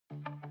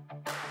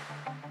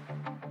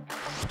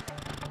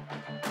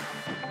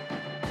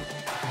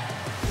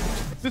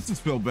This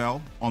is Phil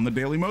Bell on the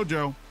Daily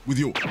Mojo with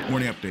your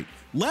morning update.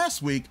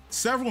 Last week,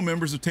 several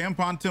members of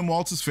Tampon Tim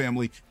Walz's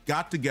family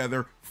got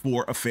together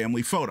for a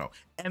family photo,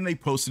 and they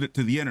posted it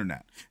to the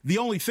internet. The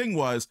only thing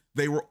was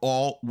they were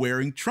all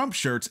wearing Trump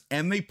shirts,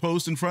 and they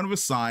posed in front of a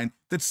sign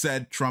that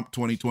said Trump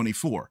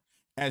 2024.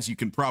 As you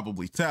can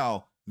probably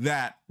tell,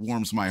 that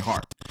warms my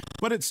heart.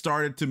 But it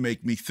started to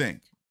make me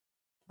think.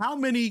 How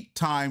many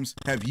times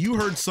have you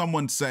heard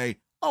someone say,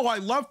 "Oh, I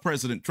love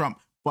President Trump,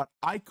 but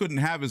I couldn't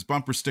have his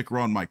bumper sticker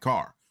on my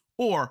car"?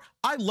 Or,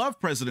 "I love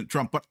President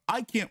Trump, but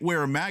I can't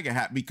wear a MAGA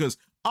hat because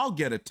I'll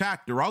get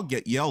attacked or I'll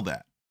get yelled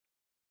at"?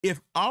 If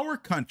our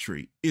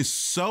country is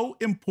so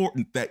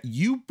important that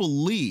you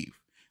believe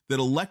that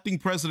electing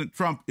President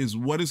Trump is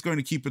what is going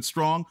to keep it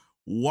strong,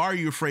 why are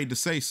you afraid to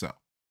say so?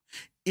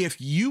 If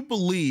you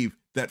believe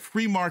that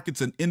free markets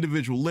and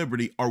individual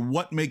liberty are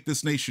what make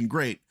this nation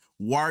great,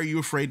 why are you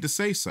afraid to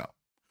say so?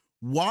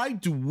 Why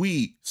do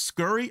we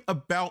scurry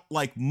about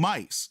like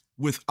mice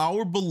with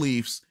our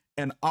beliefs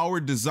and our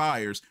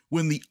desires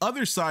when the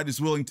other side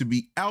is willing to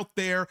be out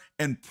there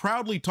and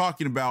proudly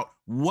talking about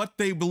what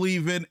they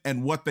believe in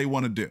and what they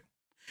want to do?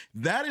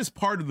 That is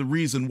part of the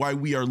reason why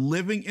we are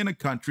living in a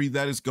country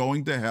that is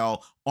going to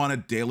hell on a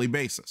daily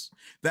basis.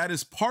 That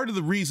is part of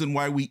the reason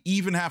why we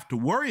even have to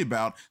worry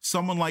about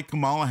someone like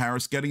Kamala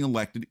Harris getting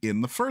elected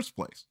in the first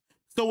place.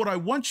 So what I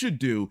want you to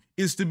do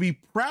is to be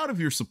proud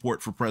of your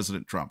support for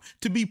President Trump,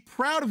 to be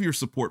proud of your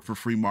support for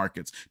free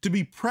markets, to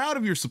be proud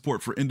of your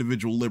support for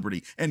individual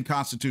liberty and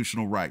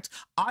constitutional rights.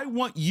 I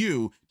want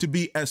you to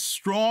be as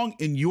strong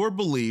in your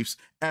beliefs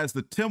as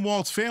the Tim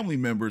Walz family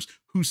members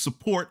who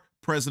support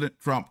President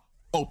Trump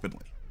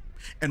openly.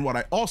 And what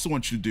I also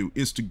want you to do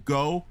is to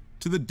go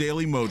to the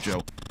Daily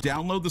Mojo,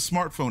 download the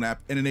smartphone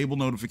app, and enable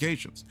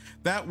notifications.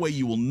 That way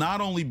you will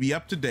not only be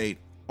up to date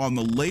on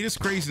the latest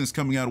craziness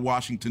coming out of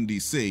Washington,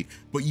 D.C.,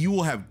 but you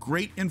will have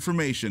great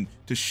information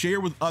to share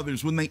with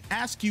others when they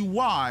ask you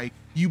why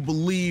you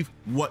believe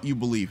what you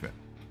believe in.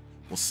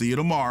 We'll see you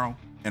tomorrow,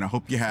 and I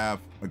hope you have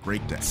a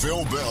great day.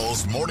 Phil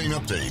Bell's Morning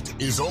Update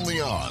is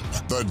only on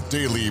the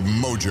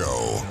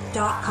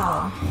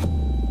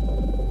DailyMojo.com.